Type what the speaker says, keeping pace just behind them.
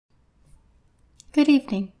Good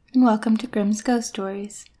evening, and welcome to Grimm's Ghost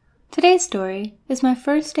Stories. Today's story is my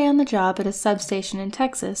first day on the job at a substation in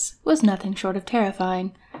Texas was nothing short of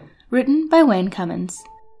terrifying. Written by Wayne Cummins.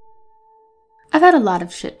 I've had a lot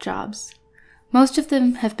of shit jobs. Most of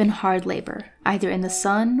them have been hard labor, either in the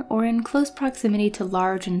sun or in close proximity to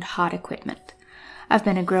large and hot equipment. I've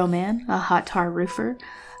been a grill man, a hot tar roofer,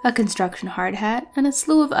 a construction hard hat, and a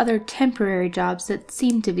slew of other temporary jobs that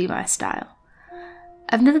seem to be my style.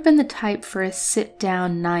 I've never been the type for a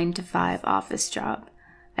sit-down 9-to-5 office job.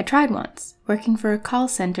 I tried once, working for a call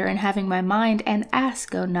center and having my mind and ass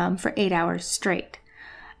go numb for 8 hours straight.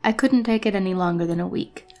 I couldn't take it any longer than a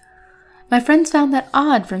week. My friends found that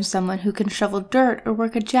odd from someone who can shovel dirt or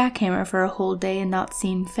work a jackhammer for a whole day and not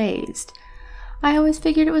seem fazed. I always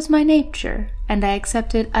figured it was my nature, and I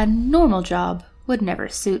accepted a normal job would never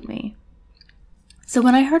suit me. So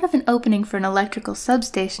when I heard of an opening for an electrical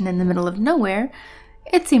substation in the middle of nowhere,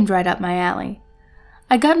 it seemed right up my alley.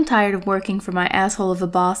 I'd gotten tired of working for my asshole of a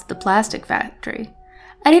boss at the plastic factory.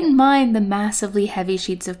 I didn't mind the massively heavy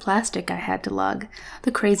sheets of plastic I had to lug,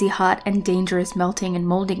 the crazy hot and dangerous melting and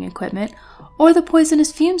molding equipment, or the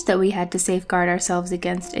poisonous fumes that we had to safeguard ourselves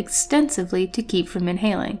against extensively to keep from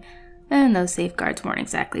inhaling, and those safeguards weren't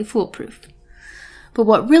exactly foolproof. But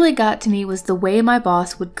what really got to me was the way my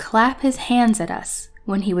boss would clap his hands at us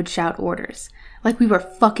when he would shout orders, like we were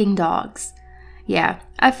fucking dogs. Yeah,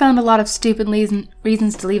 I've found a lot of stupid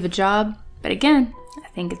reasons to leave a job, but again, I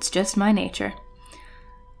think it's just my nature.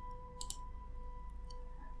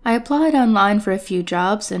 I applied online for a few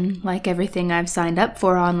jobs, and like everything I've signed up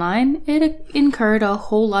for online, it incurred a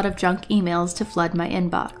whole lot of junk emails to flood my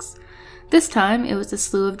inbox. This time, it was a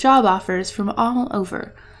slew of job offers from all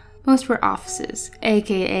over. Most were offices,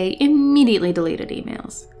 aka immediately deleted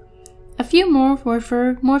emails. A few more were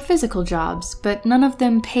for more physical jobs, but none of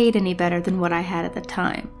them paid any better than what I had at the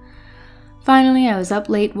time. Finally, I was up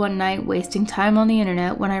late one night wasting time on the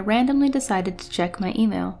internet when I randomly decided to check my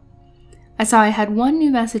email. I saw I had one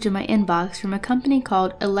new message in my inbox from a company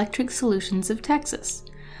called Electric Solutions of Texas.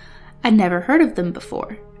 I'd never heard of them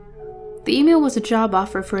before. The email was a job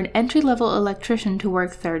offer for an entry-level electrician to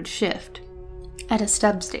work third shift at a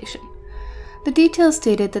substation. The details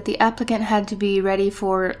stated that the applicant had to be ready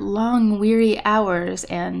for long, weary hours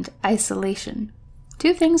and isolation.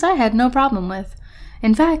 Two things I had no problem with.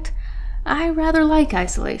 In fact, I rather like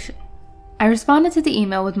isolation. I responded to the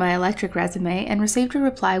email with my electric resume and received a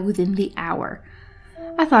reply within the hour.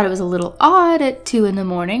 I thought it was a little odd at 2 in the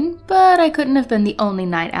morning, but I couldn't have been the only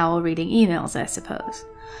night owl reading emails, I suppose.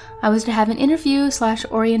 I was to have an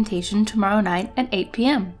interview/orientation tomorrow night at 8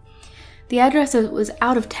 p.m. The address was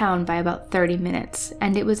out of town by about 30 minutes,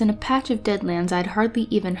 and it was in a patch of deadlands I'd hardly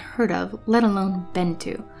even heard of, let alone been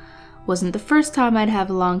to. Wasn't the first time I'd have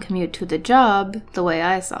a long commute to the job, the way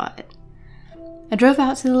I saw it. I drove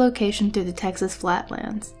out to the location through the Texas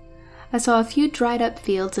flatlands. I saw a few dried up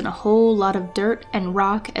fields and a whole lot of dirt and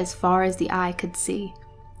rock as far as the eye could see.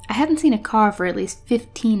 I hadn't seen a car for at least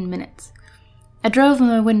 15 minutes. I drove with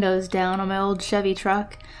my windows down on my old Chevy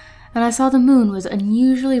truck, and I saw the moon was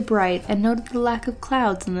unusually bright and noted the lack of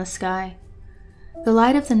clouds in the sky. The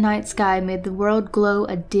light of the night sky made the world glow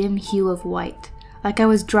a dim hue of white, like I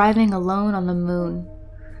was driving alone on the moon.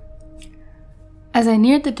 As I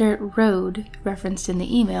neared the dirt road, referenced in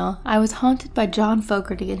the email, I was haunted by John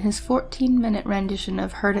Fogerty and his 14-minute rendition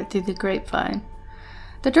of Heard It Through the Grapevine.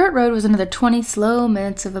 The dirt road was another 20 slow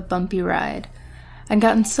minutes of a bumpy ride. I'd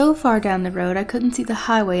gotten so far down the road I couldn't see the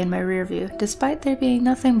highway in my rear view, despite there being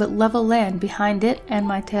nothing but level land behind it and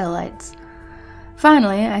my taillights.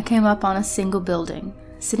 Finally, I came up on a single building,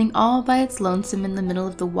 sitting all by its lonesome in the middle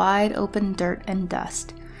of the wide open dirt and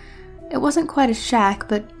dust. It wasn't quite a shack,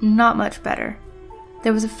 but not much better.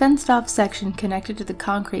 There was a fenced-off section connected to the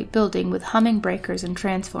concrete building with humming breakers and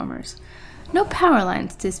transformers. No power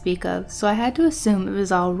lines to speak of, so I had to assume it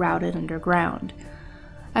was all routed underground.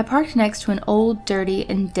 I parked next to an old, dirty,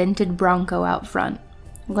 and dented Bronco out front.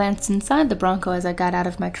 Glanced inside the Bronco as I got out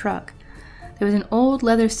of my truck. There was an old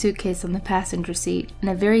leather suitcase on the passenger seat, and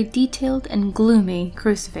a very detailed and gloomy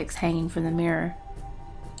crucifix hanging from the mirror.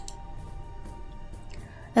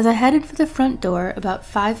 As I headed for the front door, about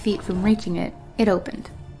 5 feet from reaching it, it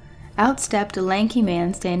opened. Out stepped a lanky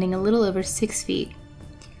man standing a little over 6 feet,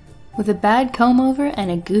 with a bad comb-over and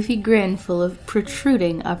a goofy grin full of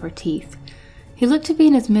protruding upper teeth. He looked to be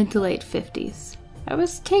in his mid to late 50s. I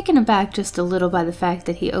was taken aback just a little by the fact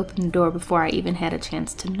that he opened the door before I even had a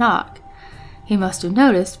chance to knock. He must have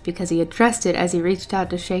noticed because he addressed it as he reached out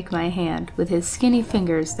to shake my hand with his skinny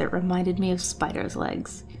fingers that reminded me of spider's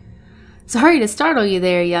legs. "Sorry to startle you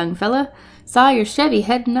there, young fella. "Saw your Chevy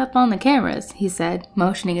heading up on the cameras," he said,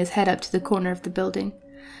 motioning his head up to the corner of the building.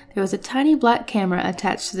 There was a tiny black camera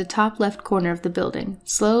attached to the top left corner of the building,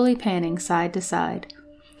 slowly panning side to side.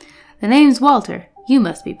 "The name's Walter. You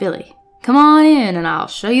must be Billy. Come on in and I'll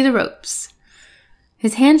show you the ropes."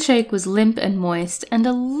 His handshake was limp and moist and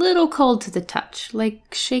a little cold to the touch, like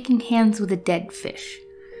shaking hands with a dead fish.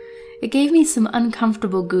 It gave me some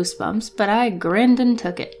uncomfortable goosebumps, but I grinned and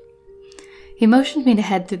took it. He motioned me to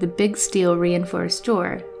head through the big steel reinforced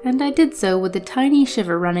door, and I did so with a tiny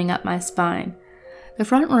shiver running up my spine. The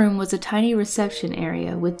front room was a tiny reception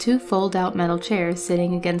area with 2 fold-out metal chairs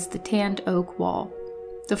sitting against the tanned oak wall.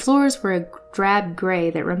 The floors were a drab gray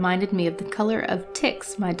that reminded me of the color of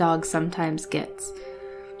ticks my dog sometimes gets.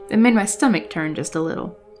 It made my stomach turn just a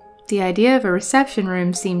little. The idea of a reception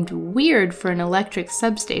room seemed weird for an electric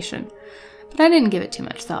substation, but I didn't give it too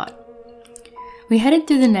much thought. We headed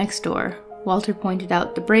through the next door. Walter pointed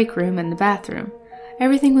out the break room and the bathroom.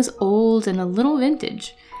 Everything was old and a little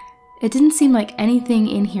vintage. It didn't seem like anything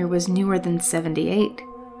in here was newer than '78.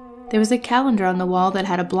 There was a calendar on the wall that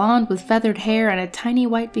had a blonde with feathered hair and a tiny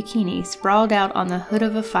white bikini sprawled out on the hood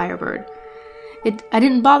of a Firebird. I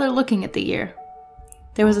didn't bother looking at the year.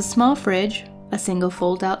 There was a small fridge, a single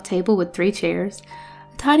fold-out table with 3 chairs,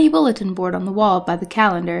 a tiny bulletin board on the wall by the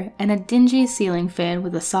calendar, and a dingy ceiling fan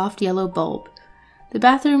with a soft yellow bulb. The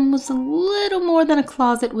bathroom was a little more than a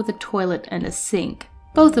closet with a toilet and a sink,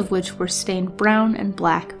 both of which were stained brown and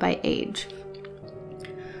black by age.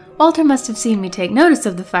 Walter must have seen me take notice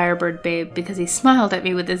of the Firebird babe because he smiled at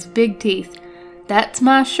me with his big teeth. "That's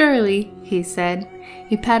my Shirley," he said.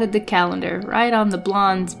 He patted the calendar right on the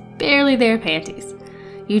blonde's barely there panties.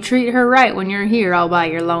 "You treat her right when you're here all by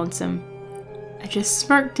your lonesome." I just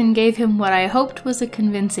smirked and gave him what I hoped was a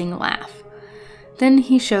convincing laugh. Then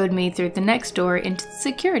he showed me through the next door into the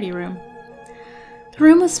security room. The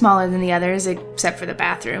room was smaller than the others, except for the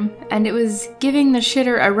bathroom, and it was giving the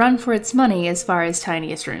shitter a run for its money as far as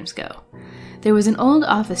tiniest rooms go. There was an old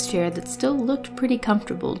office chair that still looked pretty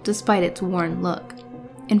comfortable despite its worn look.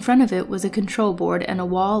 In front of it was a control board and a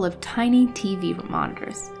wall of tiny TV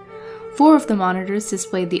monitors. 4 of the monitors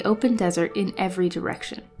displayed the open desert in every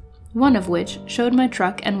direction, one of which showed my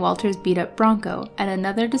truck and Walter's beat-up Bronco, and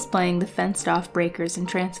another displaying the fenced-off breakers and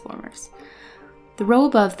transformers. The row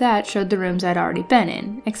above that showed the rooms I'd already been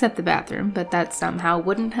in, except the bathroom, but that somehow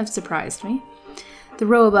wouldn't have surprised me. The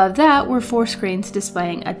row above that were 4 screens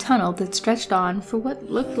displaying a tunnel that stretched on for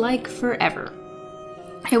what looked like forever.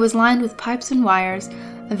 It was lined with pipes and wires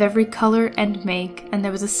of every color and make, and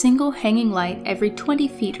there was a single hanging light every 20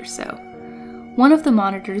 feet or so. One of the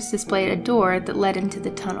monitors displayed a door that led into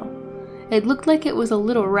the tunnel. It looked like it was a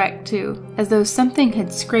little wrecked too, as though something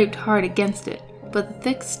had scraped hard against it, but the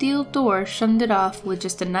thick steel door shunned it off with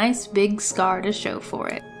just a nice big scar to show for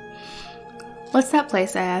it. "What's that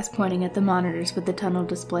place?" I asked, pointing at the monitors with the tunnel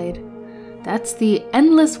displayed. "That's the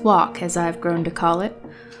Endless Walk, as I've grown to call it,"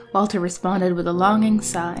 Walter responded with a longing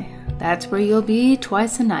sigh. "That's where you'll be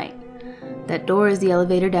twice a night. That door is the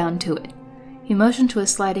elevator down to it." He motioned to a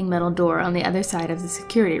sliding metal door on the other side of the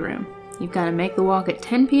security room. "You've got to make the walk at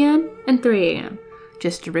 10 p.m. and 3 a.m.,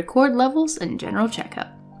 just to record levels and general checkup."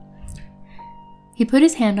 He put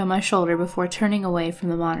his hand on my shoulder before turning away from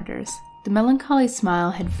the monitors. The melancholy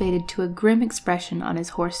smile had faded to a grim expression on his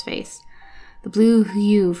hoarse face. The blue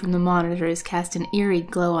hue from the monitors cast an eerie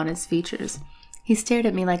glow on his features. He stared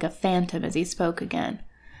at me like a phantom as he spoke again.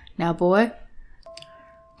 "Now, boy,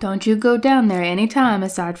 don't you go down there any time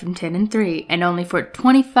aside from 10 and 3, and only for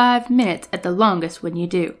 25 minutes at the longest when you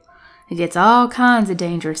do. It gets all kinds of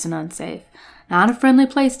dangerous and unsafe. Not a friendly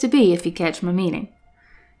place to be if you catch my meaning,"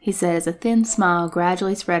 he said as a thin smile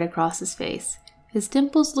gradually spread across his face. His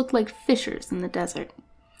dimples looked like fissures in the desert.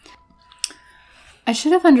 I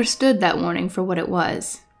should have understood that warning for what it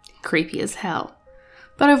was. Creepy as hell.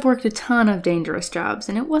 But I've worked a ton of dangerous jobs,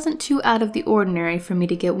 and it wasn't too out of the ordinary for me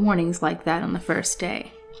to get warnings like that on the first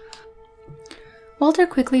day. Walter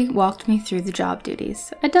quickly walked me through the job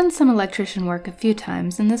duties. I'd done some electrician work a few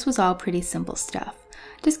times, and this was all pretty simple stuff.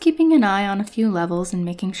 Just keeping an eye on a few levels and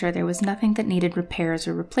making sure there was nothing that needed repairs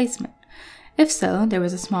or replacement. If so, there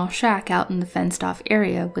was a small shack out in the fenced-off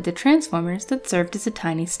area with the transformers that served as a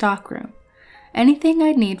tiny stockroom. Anything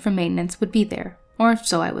I'd need for maintenance would be there, or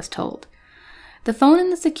so I was told. The phone in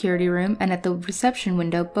the security room and at the reception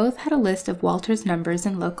window both had a list of Walter's numbers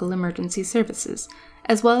and local emergency services,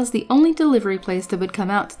 as well as the only delivery place that would come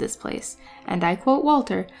out to this place, and I quote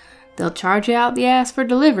Walter, "They'll charge you out the ass for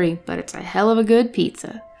delivery, but it's a hell of a good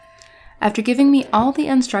pizza." After giving me all the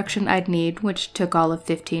instruction I'd need, which took all of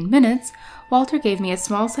 15 minutes, Walter gave me a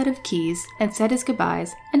small set of keys and said his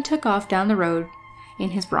goodbyes and took off down the road in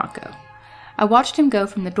his Bronco. I watched him go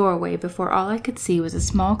from the doorway before all I could see was a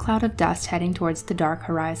small cloud of dust heading towards the dark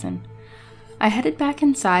horizon. I headed back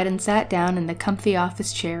inside and sat down in the comfy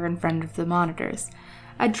office chair in front of the monitors.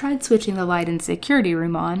 I'd tried switching the light in the security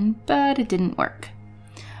room on, but it didn't work.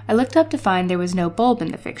 I looked up to find there was no bulb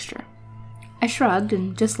in the fixture. I shrugged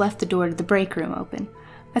and just left the door to the break room open.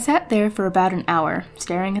 I sat there for about an hour,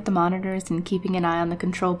 staring at the monitors and keeping an eye on the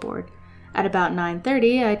control board. At about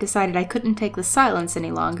 9:30, I decided I couldn't take the silence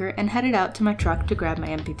any longer and headed out to my truck to grab my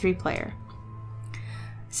MP3 player.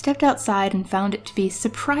 Stepped outside and found it to be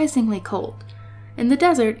surprisingly cold. In the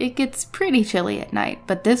desert, it gets pretty chilly at night,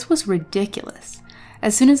 but this was ridiculous.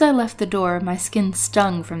 As soon as I left the door, my skin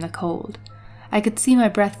stung from the cold. I could see my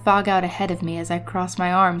breath fog out ahead of me as I crossed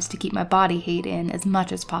my arms to keep my body heat in as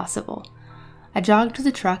much as possible. I jogged to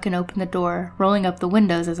the truck and opened the door, rolling up the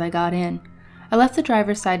windows as I got in. I left the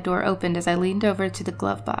driver's side door opened as I leaned over to the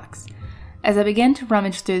glove box. As I began to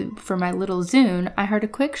rummage through for my little Zune, I heard a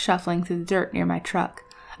quick shuffling through the dirt near my truck.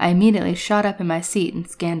 I immediately shot up in my seat and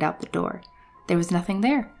scanned out the door. There was nothing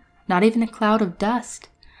there, not even a cloud of dust.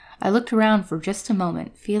 I looked around for just a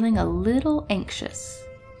moment, feeling a little anxious.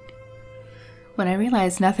 When I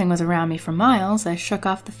realized nothing was around me for miles, I shook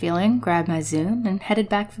off the feeling, grabbed my Zune, and headed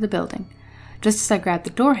back for the building. Just as I grabbed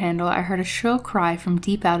the door handle, I heard a shrill cry from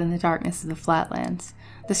deep out in the darkness of the flatlands.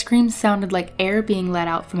 The scream sounded like air being let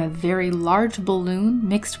out from a very large balloon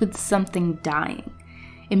mixed with something dying.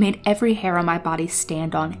 It made every hair on my body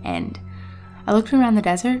stand on end. I looked around the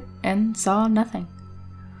desert and saw nothing.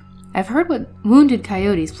 I've heard wounded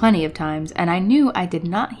coyotes plenty of times, and I knew I did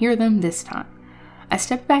not hear them this time. I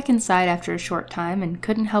stepped back inside after a short time and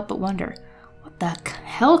couldn't help but wonder, what the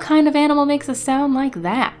hell kind of animal makes a sound like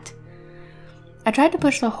that? I tried to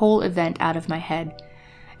push the whole event out of my head.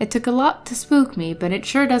 It took a lot to spook me, but it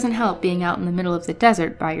sure doesn't help being out in the middle of the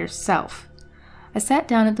desert by yourself. I sat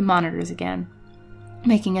down at the monitors again,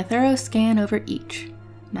 making a thorough scan over each.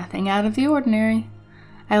 Nothing out of the ordinary.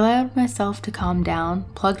 I allowed myself to calm down,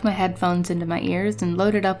 plugged my headphones into my ears, and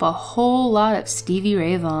loaded up a whole lot of Stevie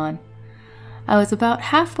Ray Vaughan. I was about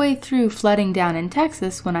halfway through Flooding Down in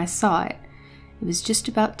Texas when I saw it. It was just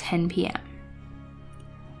about 10 p.m.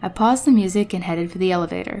 I paused the music and headed for the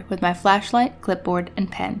elevator with my flashlight, clipboard, and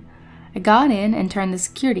pen. I got in and turned the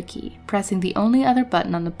security key, pressing the only other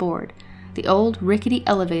button on the board. The old, rickety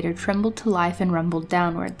elevator trembled to life and rumbled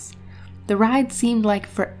downwards. The ride seemed like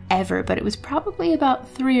forever, but it was probably about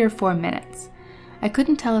 3 or 4 minutes. I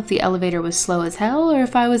couldn't tell if the elevator was slow as hell or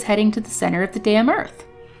if I was heading to the center of the damn earth.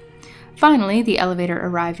 Finally, the elevator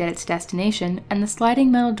arrived at its destination, and the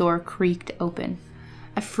sliding metal door creaked open.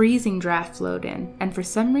 A freezing draft flowed in, and for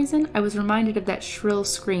some reason I was reminded of that shrill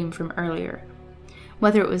scream from earlier.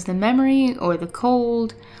 Whether it was the memory, or the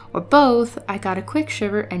cold, or both, I got a quick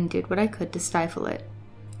shiver and did what I could to stifle it.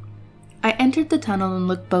 I entered the tunnel and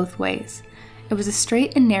looked both ways. It was a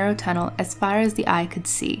straight and narrow tunnel as far as the eye could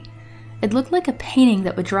see. It looked like a painting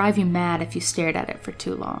that would drive you mad if you stared at it for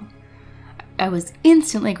too long. I was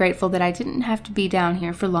instantly grateful that I didn't have to be down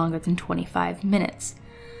here for longer than 25 minutes.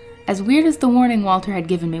 As weird as the warning Walter had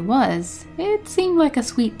given me was, it seemed like a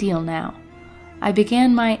sweet deal now. I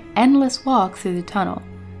began my endless walk through the tunnel,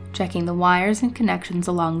 checking the wires and connections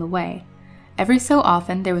along the way. Every so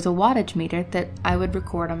often, there was a wattage meter that I would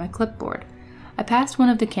record on my clipboard. I passed one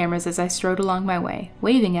of the cameras as I strode along my way,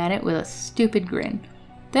 waving at it with a stupid grin.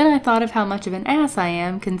 Then I thought of how much of an ass I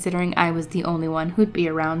am, considering I was the only one who'd be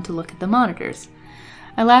around to look at the monitors.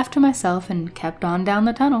 I laughed to myself and kept on down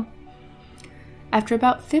the tunnel. After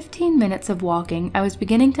about 15 minutes of walking, I was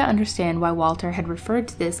beginning to understand why Walter had referred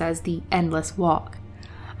to this as the endless walk.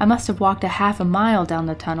 I must have walked a half a mile down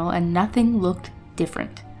the tunnel and nothing looked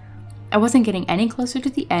different. I wasn't getting any closer to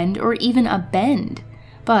the end or even a bend,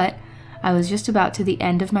 but I was just about to the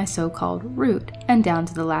end of my so-called route and down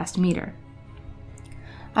to the last meter.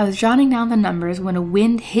 I was jotting down the numbers when a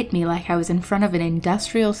wind hit me like I was in front of an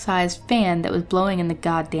industrial-sized fan that was blowing in the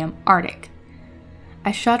goddamn Arctic.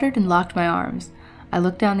 I shuddered and locked my arms. I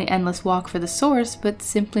looked down the endless walk for the source, but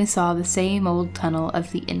simply saw the same old tunnel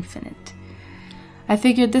of the infinite. I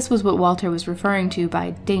figured this was what Walter was referring to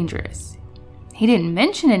by dangerous. He didn't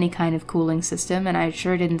mention any kind of cooling system, and I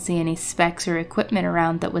sure didn't see any specs or equipment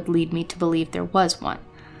around that would lead me to believe there was one.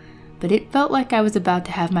 But it felt like I was about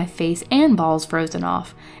to have my face and balls frozen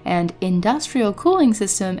off, and industrial cooling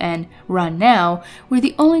system and run now were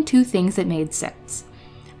the only two things that made sense.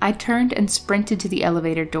 I turned and sprinted to the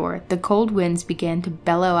elevator door. The cold winds began to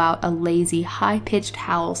bellow out a lazy, high-pitched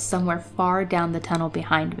howl somewhere far down the tunnel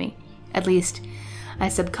behind me. At least, I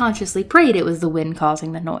subconsciously prayed it was the wind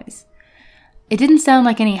causing the noise. It didn't sound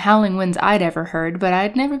like any howling winds I'd ever heard, but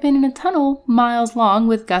I'd never been in a tunnel miles long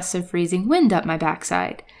with gusts of freezing wind up my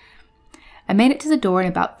backside. I made it to the door in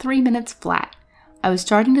about 3 minutes flat. I was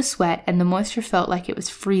starting to sweat, and the moisture felt like it was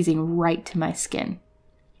freezing right to my skin.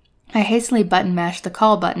 I hastily button-mashed the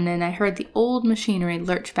call button, and I heard the old machinery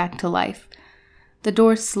lurch back to life. The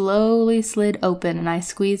door slowly slid open, and I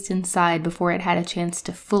squeezed inside before it had a chance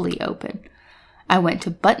to fully open. I went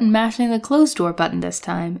to button-mashing the closed door button this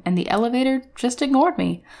time, and the elevator just ignored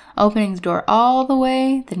me, opening the door all the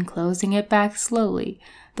way, then closing it back slowly,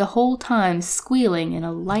 the whole time squealing in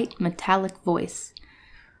a light metallic voice.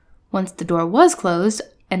 Once the door was closed,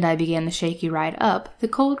 and I began the shaky ride up, the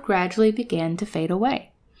cold gradually began to fade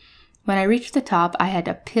away. When I reached the top, I had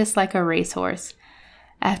to piss like a racehorse.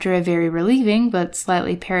 After a very relieving but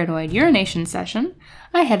slightly paranoid urination session,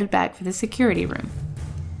 I headed back for the security room.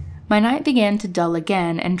 My night began to dull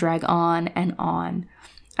again and drag on and on.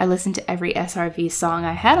 I listened to every SRV song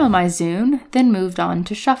I had on my Zune, then moved on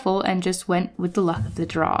to shuffle and just went with the luck of the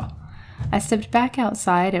draw. I stepped back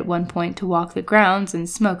outside at one point to walk the grounds and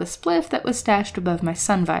smoke a spliff that was stashed above my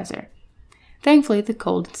sun visor. Thankfully, the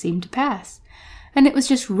cold seemed to pass, and it was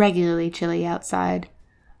just regularly chilly outside.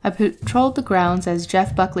 I patrolled the grounds as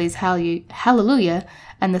Jeff Buckley's Hallelujah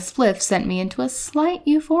and the spliff sent me into a slight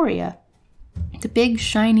euphoria. The big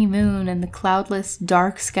shiny moon and the cloudless,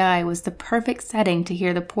 dark sky was the perfect setting to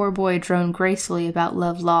hear the poor boy drone gracefully about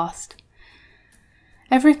love lost.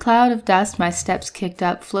 Every cloud of dust my steps kicked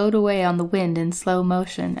up flowed away on the wind in slow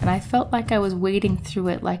motion, and I felt like I was wading through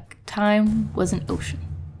it like time was an ocean.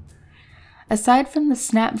 Aside from the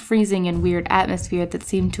snap freezing and weird atmosphere that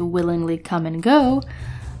seemed to willingly come and go,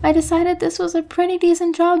 I decided this was a pretty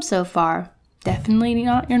decent job so far. Definitely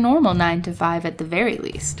not your normal 9 to 5 at the very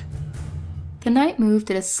least. The night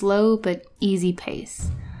moved at a slow but easy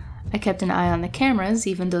pace. I kept an eye on the cameras,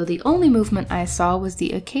 even though the only movement I saw was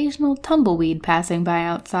the occasional tumbleweed passing by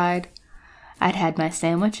outside. I'd had my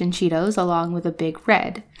sandwich and Cheetos along with a Big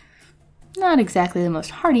Red. Not exactly the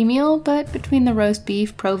most hearty meal, but between the roast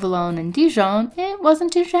beef, provolone, and Dijon, it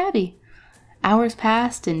wasn't too shabby. Hours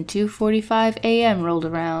passed and 2:45 a.m. rolled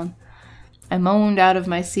around. I moaned out of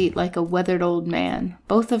my seat like a weathered old man,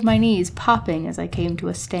 both of my knees popping as I came to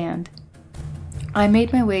a stand. I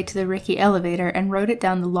made my way to the Ricky elevator and rode it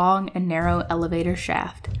down the long and narrow elevator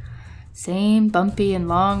shaft. Same bumpy and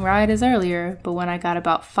long ride as earlier, but when I got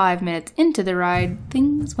about 5 minutes into the ride,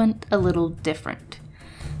 things went a little different.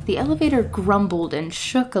 The elevator grumbled and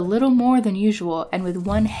shook a little more than usual, and with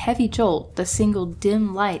one heavy jolt, the single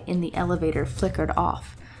dim light in the elevator flickered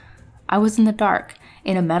off. I was in the dark,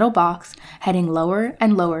 in a metal box, heading lower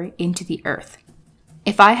and lower into the earth.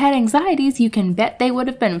 If I had anxieties, you can bet they would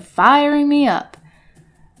have been firing me up.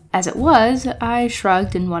 As it was, I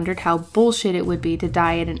shrugged and wondered how bullshit it would be to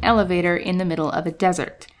die in an elevator in the middle of a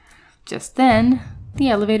desert. Just then, the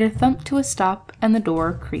elevator thumped to a stop and the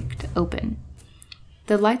door creaked open.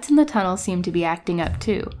 The lights in the tunnel seemed to be acting up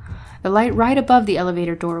too. The light right above the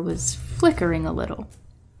elevator door was flickering a little.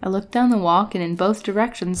 I looked down the walk, and in both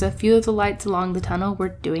directions a few of the lights along the tunnel were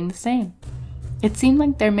doing the same. It seemed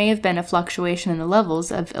like there may have been a fluctuation in the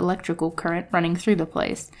levels of electrical current running through the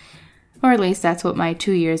place. Or at least that's what my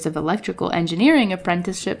 2 years of electrical engineering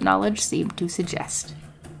apprenticeship knowledge seemed to suggest.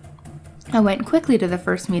 I went quickly to the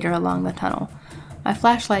first meter along the tunnel. My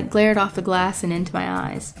flashlight glared off the glass and into my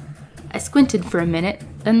eyes. I squinted for a minute,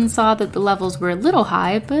 then saw that the levels were a little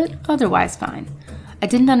high, but otherwise fine. I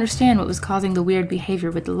didn't understand what was causing the weird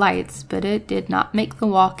behavior with the lights, but it did not make the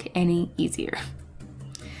walk any easier.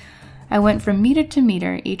 I went from meter to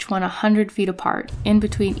meter, each one 100 feet apart. In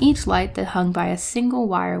between each light that hung by a single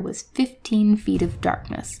wire was 15 feet of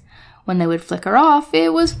darkness. When they would flicker off,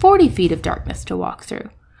 it was 40 feet of darkness to walk through.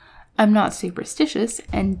 I'm not superstitious,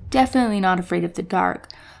 and definitely not afraid of the dark,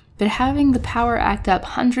 but having the power act up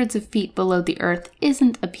hundreds of feet below the earth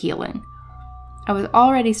isn't appealing. I was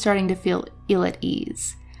already starting to feel ill at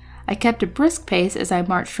ease. I kept a brisk pace as I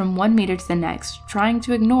marched from 1 meter to the next, trying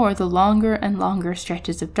to ignore the longer and longer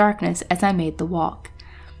stretches of darkness as I made the walk.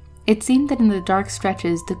 It seemed that in the dark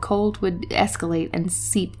stretches, the cold would escalate and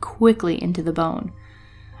seep quickly into the bone.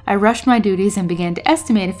 I rushed my duties and began to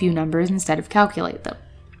estimate a few numbers instead of calculate them.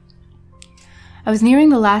 I was nearing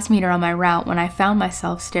the last meter on my route when I found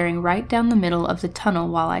myself staring right down the middle of the tunnel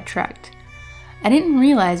while I trekked. I didn't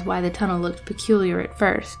realize why the tunnel looked peculiar at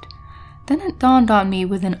first. Then it dawned on me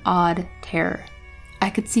with an odd terror.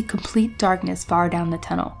 I could see complete darkness far down the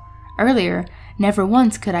tunnel. Earlier, never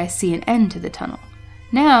once could I see an end to the tunnel.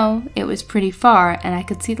 Now, it was pretty far, and I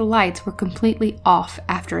could see the lights were completely off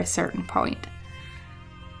after a certain point.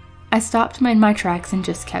 I stopped in my tracks and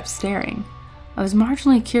just kept staring. I was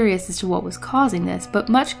marginally curious as to what was causing this, but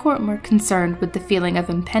much more concerned with the feeling of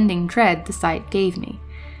impending dread the sight gave me.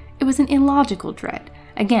 It was an illogical dread.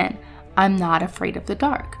 Again, I'm not afraid of the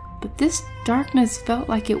dark, but this darkness felt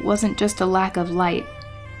like it wasn't just a lack of light,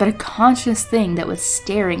 but a conscious thing that was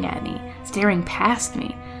staring at me, staring past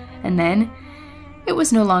me, and then it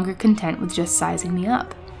was no longer content with just sizing me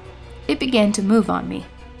up. It began to move on me.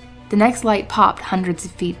 The next light popped hundreds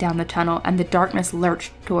of feet down the tunnel, and the darkness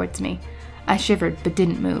lurched towards me. I shivered, but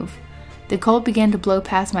didn't move. The cold began to blow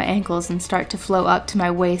past my ankles and start to flow up to my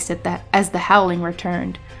waist as the howling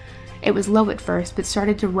returned. It was low at first, but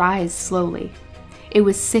started to rise slowly. It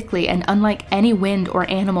was sickly and unlike any wind or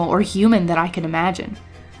animal or human that I could imagine.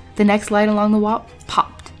 The next light along the wall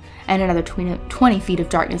popped, and another 20 feet of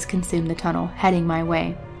darkness consumed the tunnel, heading my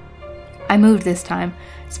way. I moved this time,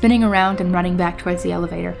 spinning around and running back towards the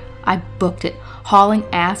elevator. I booked it, hauling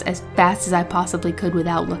ass as fast as I possibly could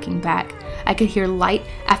without looking back. I could hear light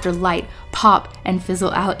after light pop and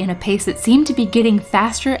fizzle out in a pace that seemed to be getting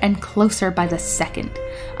faster and closer by the second.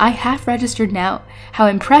 I half registered now how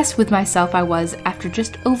impressed with myself I was after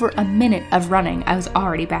just over a minute of running. I was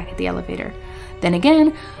already back at the elevator. Then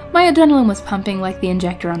again, my adrenaline was pumping like the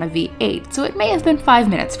injector on a V8, so it may have been 5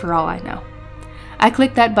 minutes for all I know. I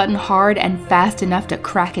clicked that button hard and fast enough to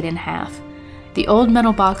crack it in half. The old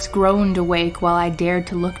metal box groaned awake while I dared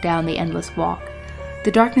to look down the endless walk.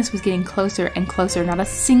 The darkness was getting closer and closer, not a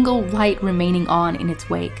single light remaining on in its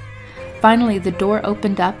wake. Finally, the door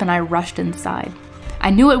opened up and I rushed inside.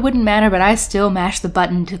 I knew it wouldn't matter, but I still mashed the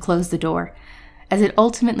button to close the door. As it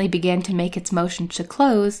ultimately began to make its motion to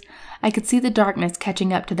close, I could see the darkness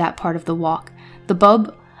catching up to that part of the walk. The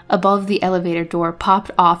bulb above the elevator door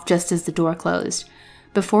popped off just as the door closed.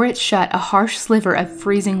 Before it shut, a harsh sliver of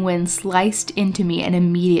freezing wind sliced into me and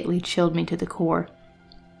immediately chilled me to the core.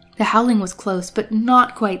 The howling was close, but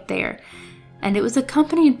not quite there, and it was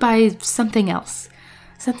accompanied by something else.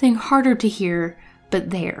 Something harder to hear, but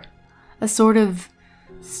there. A sort of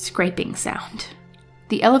scraping sound.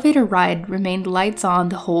 The elevator ride remained lights on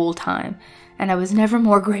the whole time, and I was never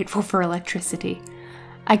more grateful for electricity.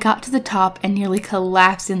 I got to the top and nearly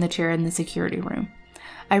collapsed in the chair in the security room.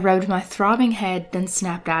 I rubbed my throbbing head, then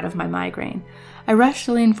snapped out of my migraine. I rushed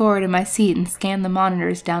to lean forward in my seat and scan the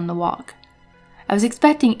monitors down the walk. I was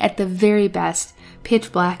expecting, at the very best,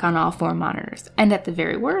 pitch black on all 4 monitors, and at the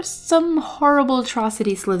very worst, some horrible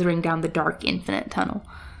atrocity slithering down the dark, infinite tunnel.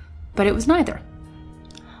 But it was neither.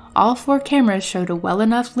 All 4 cameras showed a well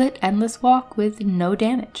enough lit endless walk with no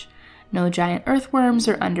damage. No giant earthworms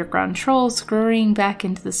or underground trolls scurrying back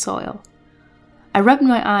into the soil. I rubbed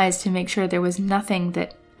my eyes to make sure there was nothing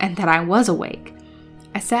and that I was awake.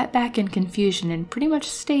 I sat back in confusion and pretty much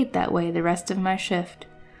stayed that way the rest of my shift.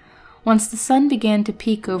 Once the sun began to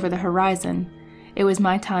peek over the horizon, it was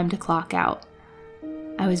my time to clock out.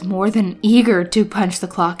 I was more than eager to punch the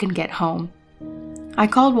clock and get home. I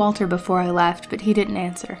called Walter before I left, but he didn't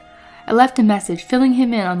answer. I left a message filling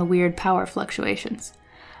him in on the weird power fluctuations.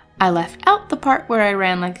 I left out the part where I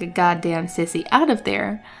ran like a goddamn sissy out of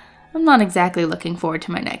there. I'm not exactly looking forward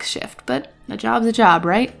to my next shift, but a job's a job,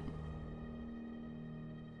 right?